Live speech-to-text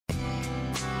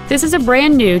This is a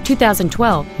brand new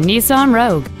 2012 Nissan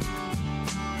Rogue.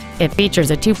 It features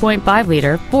a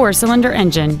 2.5-liter four-cylinder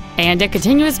engine and a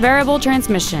continuous variable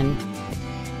transmission.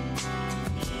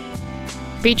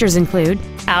 Features include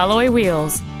alloy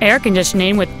wheels, air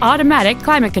conditioning with automatic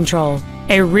climate control,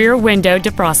 a rear window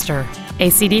defroster, a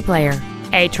CD player,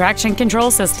 a traction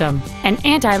control system, an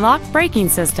anti-lock braking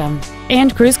system,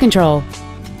 and cruise control.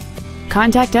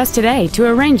 Contact us today to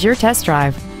arrange your test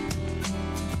drive.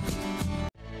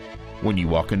 When you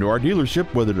walk into our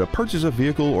dealership, whether to purchase a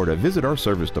vehicle or to visit our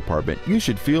service department, you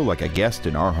should feel like a guest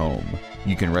in our home.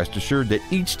 You can rest assured that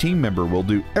each team member will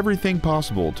do everything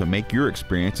possible to make your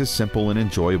experience as simple and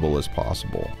enjoyable as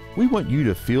possible. We want you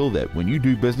to feel that when you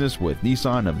do business with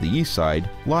Nissan of the Eastside,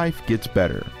 life gets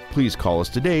better. Please call us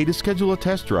today to schedule a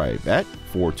test drive at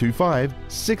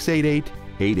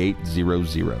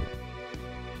 425-688-8800.